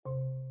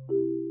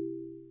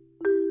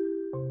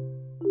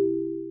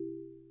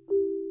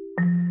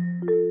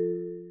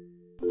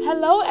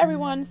Hello,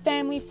 everyone,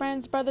 family,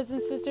 friends, brothers,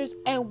 and sisters,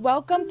 and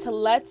welcome to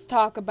Let's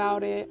Talk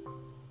About It.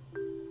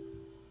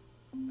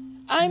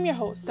 I'm your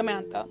host,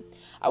 Samantha.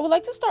 I would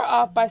like to start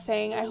off by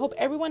saying I hope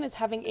everyone is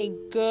having a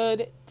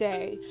good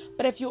day.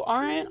 But if you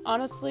aren't,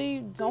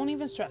 honestly, don't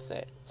even stress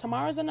it.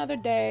 Tomorrow's another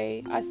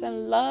day. I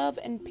send love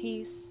and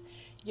peace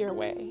your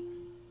way.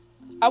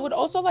 I would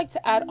also like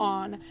to add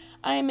on,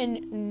 I am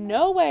in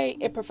no way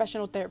a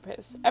professional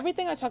therapist.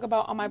 Everything I talk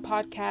about on my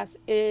podcast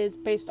is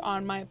based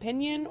on my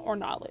opinion or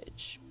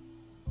knowledge.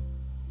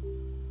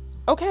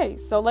 Okay,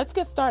 so let's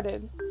get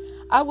started.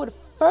 I would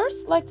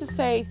first like to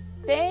say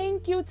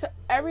thank you to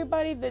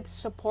everybody that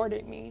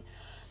supported me.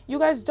 You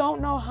guys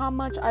don't know how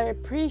much I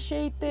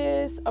appreciate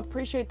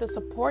the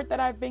support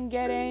that I've been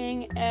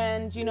getting,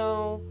 and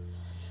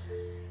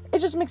it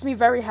just makes me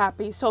very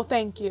happy, so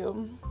thank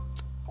you.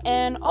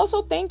 And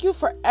also thank you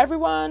for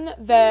everyone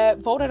that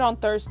voted on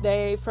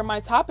Thursday for my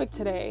topic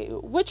today,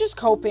 which is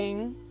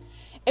coping.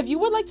 If you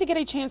would like to get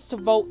a chance to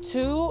vote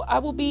too, I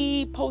will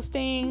be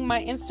posting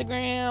my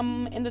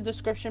Instagram in the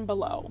description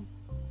below.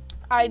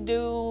 I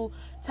do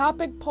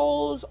topic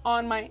polls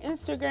on my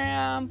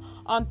Instagram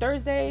on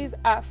Thursdays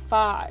at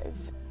 5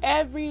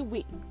 every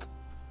week.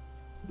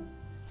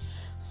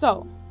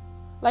 So,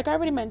 like I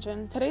already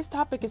mentioned, today's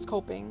topic is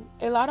coping.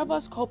 A lot of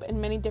us cope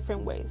in many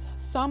different ways.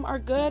 Some are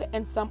good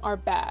and some are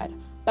bad.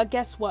 But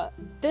guess what?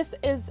 This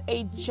is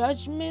a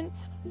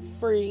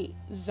judgment-free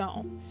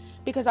zone.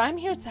 Because I'm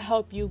here to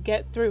help you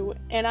get through,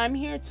 and I'm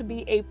here to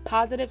be a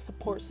positive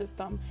support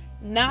system,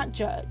 not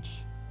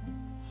judge.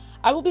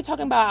 I will be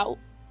talking about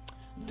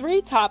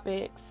 3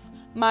 topics,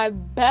 my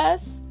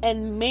best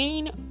and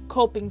main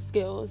coping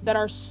skills that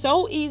are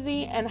so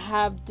easy and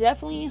have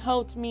definitely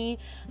helped me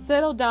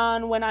settle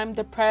down when I'm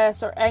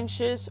depressed or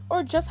anxious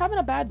or just having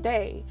a bad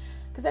day.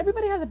 Because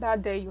everybody has a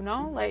bad day,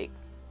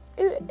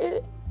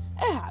 it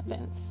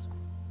happens.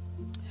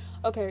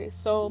 Okay,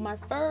 so my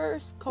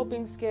first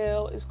coping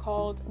skill is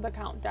called the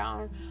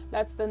countdown.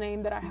 That's the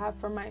name that I have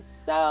for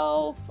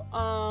myself.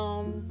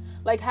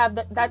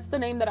 That's the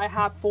name that I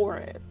have for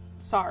it.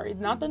 Sorry,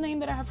 not the name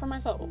that I have for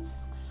myself.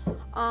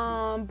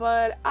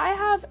 But I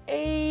have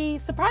a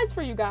surprise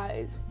for you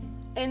guys.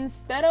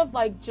 Instead of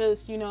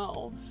just,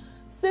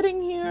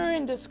 sitting here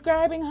and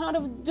describing how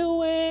to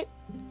do it,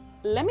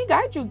 let me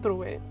guide you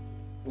through it.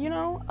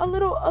 A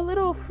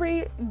little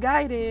free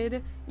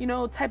guided,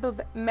 type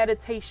of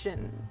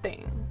meditation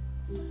thing.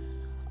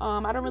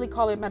 I don't really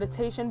call it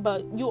meditation,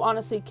 but you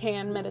honestly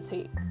can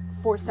meditate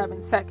for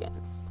 7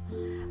 seconds.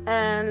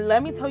 And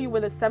let me tell you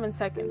where the 7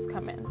 seconds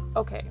come in.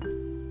 Okay.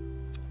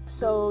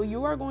 So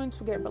you are going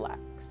to get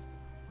relaxed.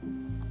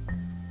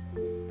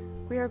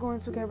 We are going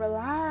to get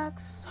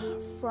relaxed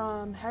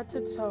from head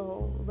to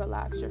toe.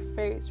 Relax your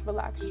face,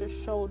 relax your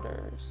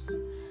shoulders.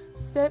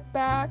 Sit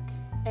back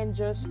and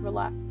just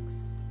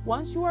relax.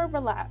 Once you are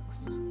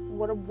relaxed,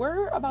 what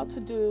we're about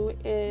to do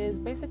is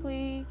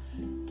basically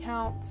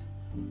count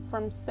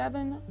from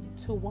 7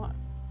 to 1.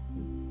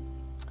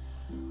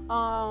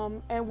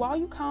 And while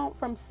you count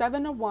from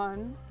 7 to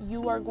 1,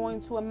 you are going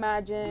to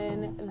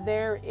imagine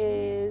there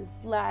is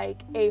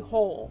a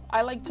hole.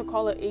 I like to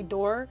call it a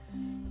door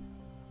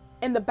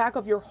in the back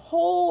of your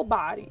whole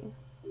body.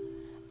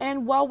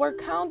 And while we're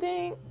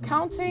counting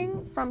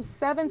from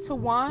 7 to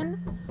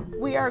 1,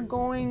 we are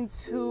going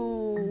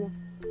to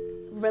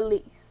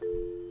release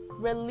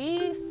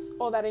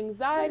all that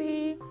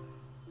anxiety,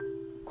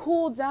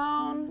 cool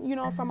down,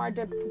 from our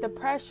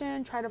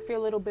depression, try to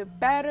feel a little bit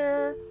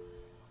better,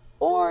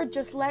 or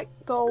just let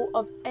go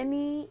of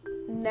any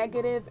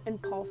negative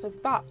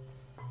impulsive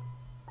thoughts.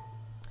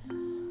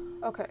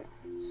 Okay,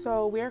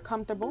 so we are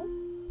comfortable.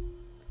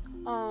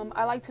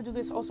 I like to do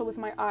this also with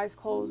my eyes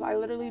closed. I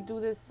literally do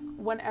this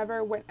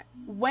whenever,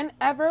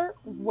 wherever.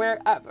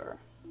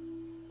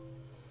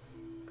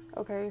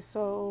 Okay,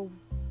 so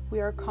we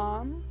are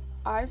calm,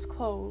 eyes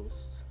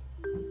closed.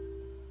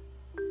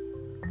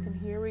 And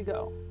here we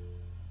go.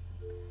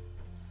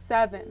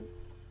 7,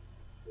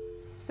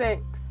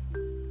 6,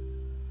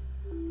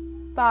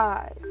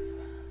 5.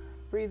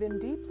 Breathe in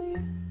deeply.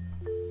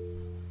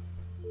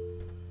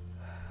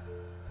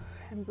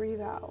 And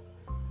breathe out.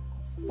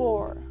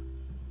 4,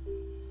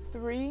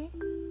 3,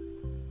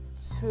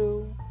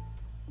 2,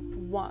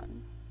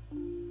 1.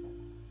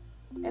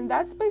 And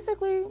that's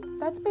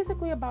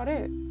basically about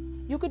it.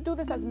 You could do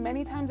this as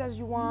many times as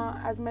you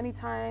want, as many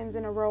times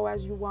in a row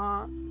as you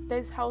want.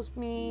 This helps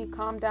me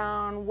calm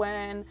down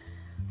when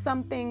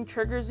something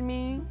triggers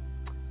me,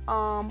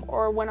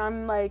 or when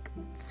I'm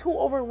too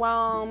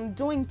overwhelmed,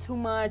 doing too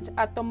much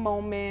at the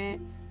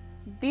moment.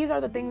 These are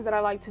the things that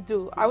I like to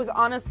do. I was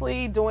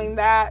honestly doing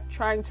that,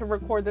 trying to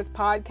record this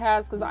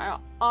podcast, because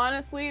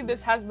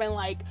this has been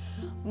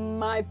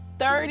my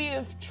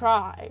 30th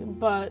try,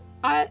 but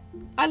I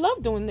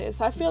love doing this.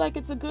 I feel like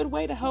it's a good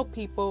way to help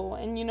people,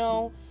 and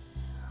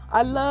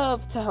I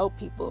love to help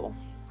people.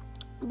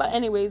 But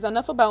anyways,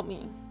 enough about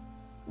me.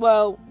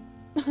 Well,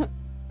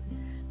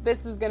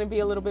 this is going to be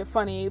a little bit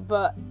funny,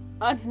 but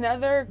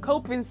another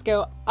coping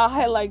skill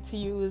I like to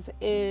use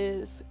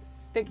is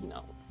sticky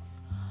notes.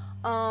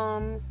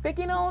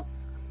 Sticky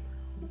notes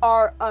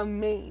are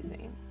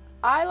amazing.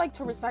 I like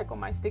to recycle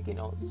my sticky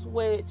notes,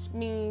 which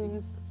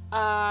means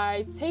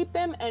I tape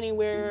them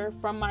anywhere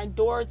from my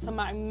door to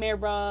my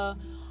mirror,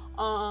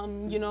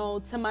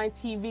 to my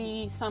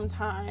TV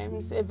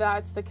sometimes, if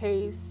that's the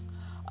case.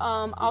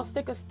 I'll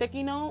stick a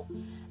sticky note,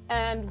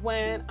 and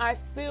when I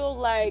feel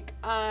like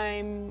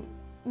I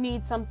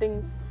need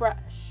something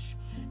fresh,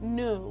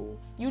 new,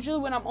 usually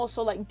when I'm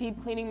also like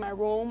deep cleaning my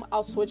room,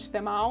 I'll switch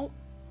them out.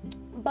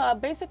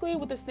 But basically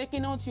with the sticky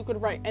notes, you could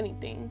write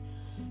anything.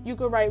 You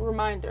could write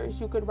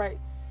reminders, you could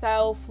write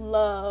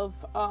self-love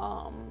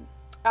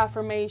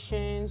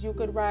affirmations, you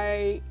could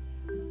write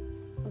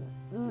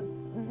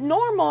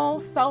normal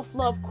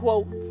self-love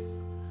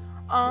quotes,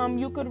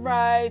 you could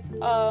write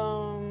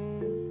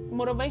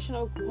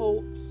motivational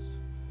quotes,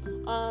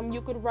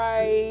 you could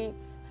write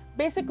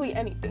basically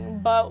anything.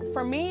 But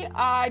for me,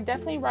 I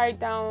definitely write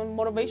down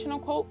motivational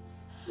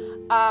quotes.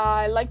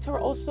 I like to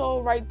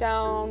also write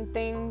down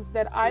things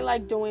that I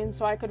like doing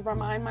so I could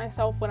remind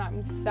myself when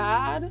I'm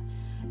sad.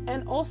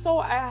 And also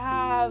I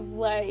have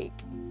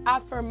like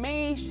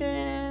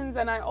affirmations,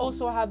 and I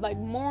also have like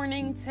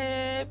morning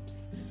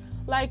tips.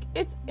 Like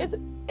it's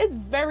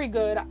very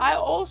good. I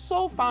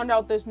also found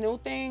out this new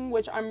thing,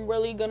 which I'm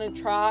really gonna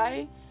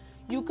try.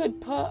 You could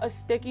put a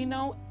sticky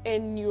note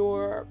in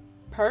your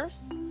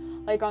purse,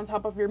 like on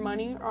top of your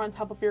money or on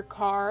top of your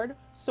card,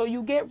 so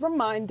you get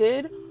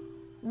reminded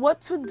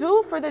what to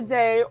do for the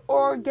day,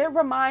 or get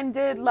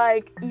reminded,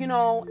 like, in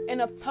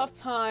a tough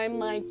time,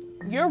 like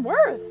your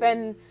worth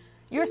and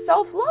your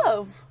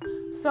self-love.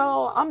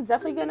 So I'm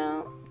definitely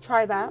gonna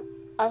try that.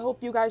 I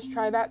hope you guys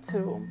try that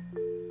too.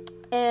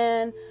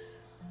 And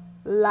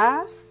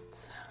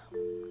last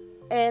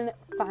and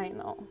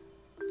final,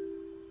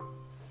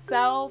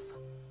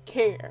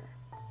 self-care.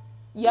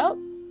 Yup,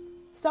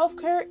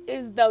 self-care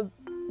is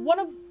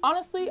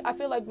honestly, I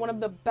feel like one of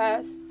the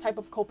best type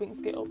of coping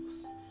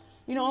skills.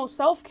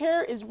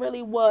 Self-care is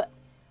really what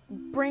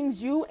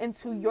brings you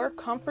into your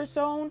comfort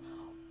zone,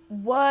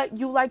 what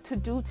you like to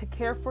do to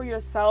care for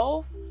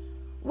yourself,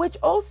 which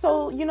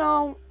also,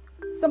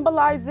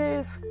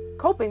 symbolizes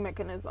coping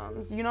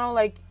mechanisms.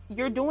 Like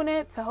you're doing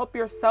it to help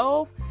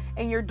yourself,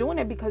 and you're doing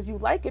it because you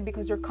like it,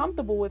 because you're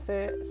comfortable with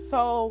it.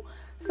 So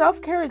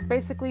self-care is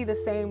basically the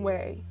same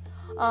way.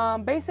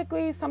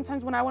 Basically,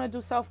 sometimes when I want to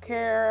do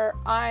self-care,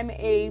 I'm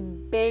a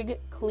big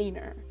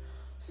cleaner.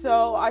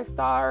 So I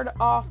start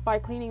off by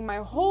cleaning my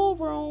whole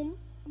room,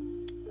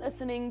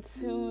 listening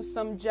to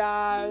some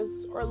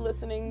jazz, or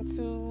listening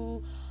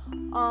to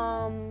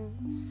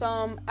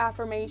some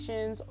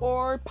affirmations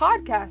or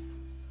podcasts,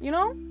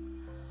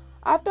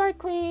 After I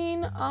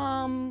clean,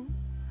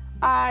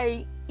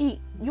 I eat.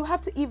 You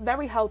have to eat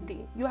very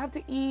healthy. You have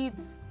to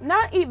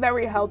not eat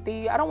very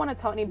healthy. I don't want to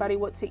tell anybody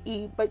what to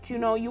eat, but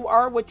you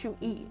are what you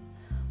eat.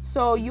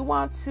 So you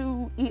want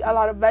to eat a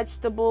lot of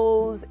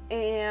vegetables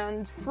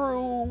and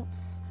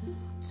fruits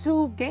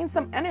to gain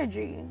some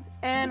energy.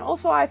 And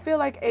also, I feel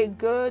like a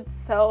good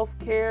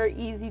self-care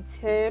easy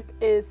tip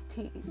is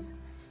teas.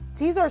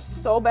 Teas are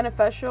so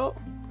beneficial.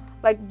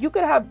 Like, you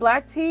could have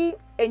black tea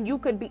and you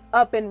could be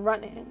up and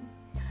running.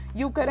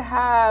 You could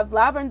have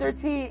lavender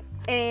tea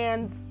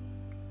and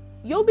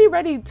you'll be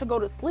ready to go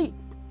to sleep.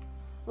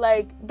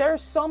 Like,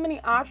 there's so many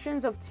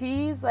options of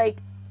teas.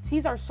 Like,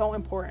 teas are so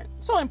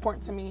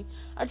important to me.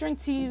 I drink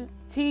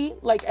tea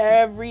like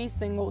every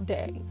single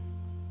day.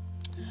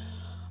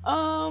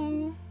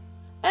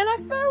 And I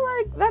feel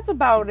like that's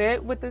about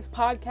it with this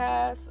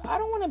podcast. I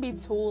don't want to be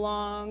too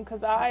long,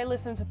 because I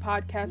listen to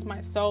podcasts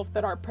myself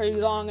that are pretty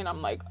long, and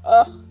I'm like,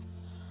 ugh.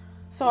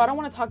 So I don't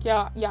want to talk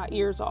y'all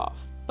ears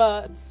off.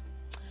 But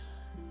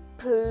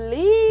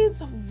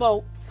please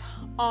vote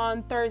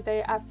on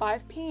Thursday at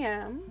 5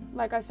 p.m.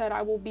 Like I said,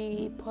 I will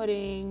be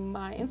putting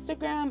my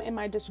Instagram in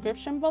my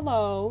description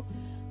below.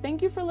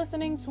 Thank you for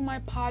listening to my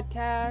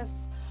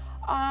podcast.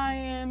 I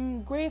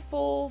am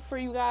grateful for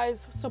you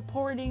guys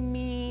supporting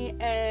me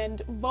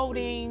and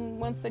voting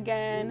once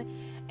again.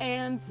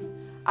 And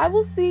I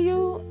will see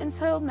you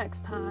until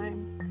next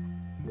time.